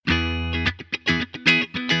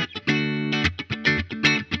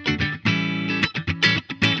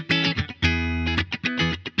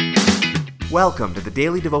Welcome to the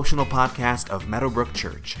daily devotional podcast of Meadowbrook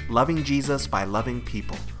Church, loving Jesus by loving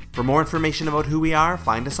people. For more information about who we are,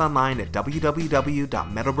 find us online at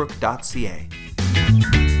www.meadowbrook.ca.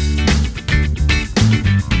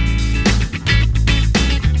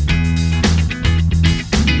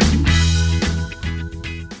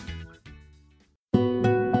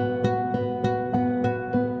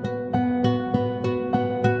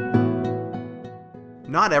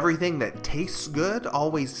 Not everything that tastes good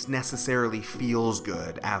always necessarily feels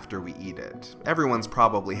good after we eat it. Everyone's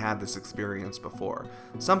probably had this experience before.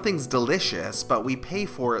 Something's delicious, but we pay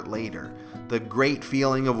for it later. The great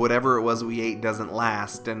feeling of whatever it was we ate doesn't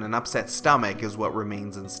last, and an upset stomach is what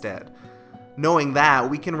remains instead. Knowing that,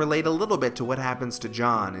 we can relate a little bit to what happens to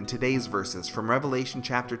John in today's verses from Revelation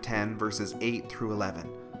chapter 10, verses 8 through 11.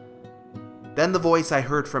 Then the voice I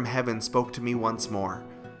heard from heaven spoke to me once more.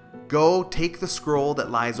 Go, take the scroll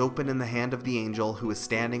that lies open in the hand of the angel who is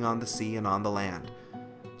standing on the sea and on the land.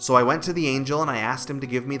 So I went to the angel and I asked him to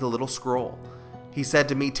give me the little scroll. He said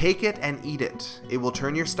to me, take it and eat it. It will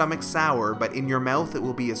turn your stomach sour, but in your mouth it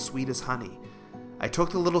will be as sweet as honey. I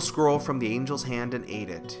took the little scroll from the angel's hand and ate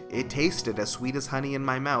it. It tasted as sweet as honey in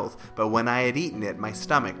my mouth, but when I had eaten it, my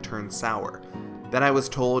stomach turned sour. Then I was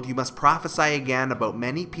told, you must prophesy again about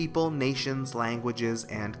many people, nations, languages,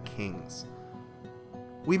 and kings.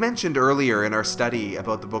 We mentioned earlier in our study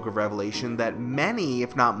about the book of Revelation that many,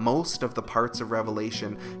 if not most, of the parts of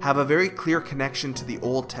Revelation have a very clear connection to the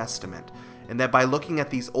Old Testament, and that by looking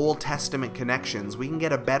at these Old Testament connections, we can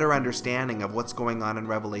get a better understanding of what's going on in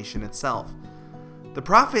Revelation itself. The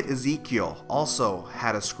prophet Ezekiel also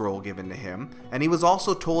had a scroll given to him, and he was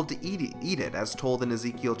also told to eat it, as told in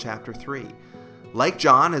Ezekiel chapter 3. Like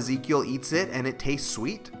John, Ezekiel eats it, and it tastes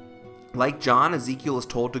sweet. Like John, Ezekiel is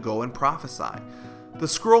told to go and prophesy. The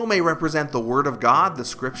scroll may represent the Word of God, the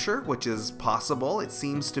Scripture, which is possible. It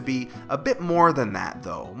seems to be a bit more than that,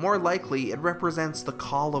 though. More likely, it represents the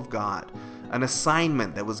call of God, an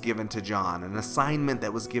assignment that was given to John, an assignment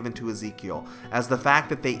that was given to Ezekiel, as the fact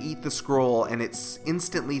that they eat the scroll and it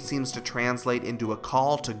instantly seems to translate into a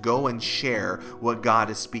call to go and share what God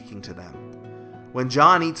is speaking to them. When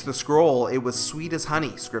John eats the scroll, it was sweet as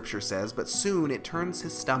honey, Scripture says, but soon it turns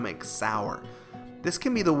his stomach sour. This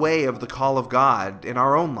can be the way of the call of God in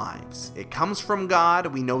our own lives. It comes from God,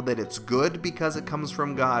 we know that it's good because it comes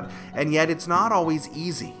from God, and yet it's not always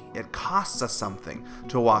easy. It costs us something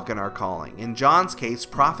to walk in our calling. In John's case,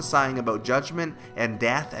 prophesying about judgment and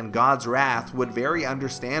death and God's wrath would very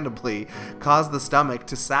understandably cause the stomach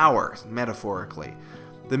to sour, metaphorically.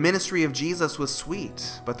 The ministry of Jesus was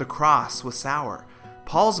sweet, but the cross was sour.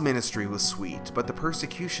 Paul's ministry was sweet, but the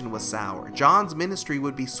persecution was sour. John's ministry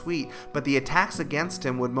would be sweet, but the attacks against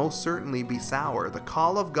him would most certainly be sour. The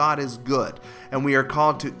call of God is good, and we are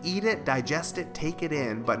called to eat it, digest it, take it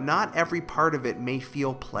in, but not every part of it may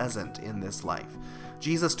feel pleasant in this life.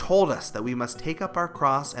 Jesus told us that we must take up our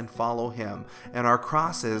cross and follow him, and our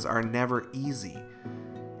crosses are never easy.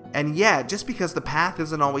 And yet, just because the path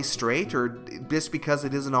isn't always straight or just because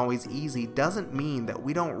it isn't always easy doesn't mean that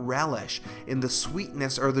we don't relish in the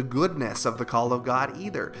sweetness or the goodness of the call of God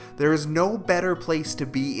either. There is no better place to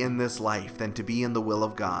be in this life than to be in the will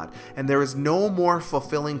of God. And there is no more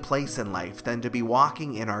fulfilling place in life than to be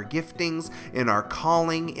walking in our giftings, in our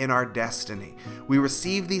calling, in our destiny. We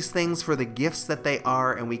receive these things for the gifts that they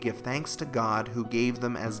are, and we give thanks to God who gave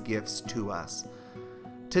them as gifts to us.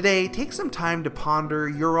 Today, take some time to ponder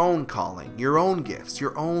your own calling, your own gifts,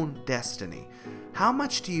 your own destiny. How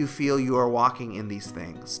much do you feel you are walking in these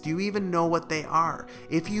things? Do you even know what they are?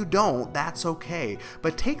 If you don't, that's okay,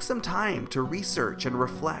 but take some time to research and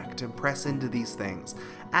reflect and press into these things.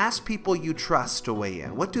 Ask people you trust to weigh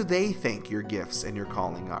in. What do they think your gifts and your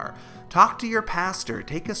calling are? Talk to your pastor,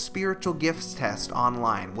 take a spiritual gifts test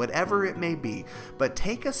online, whatever it may be, but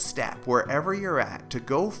take a step wherever you're at to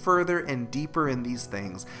go further and deeper in these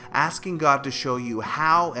things, asking God to show you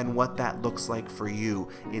how and what that looks like for you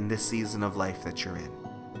in this season of life that you're in.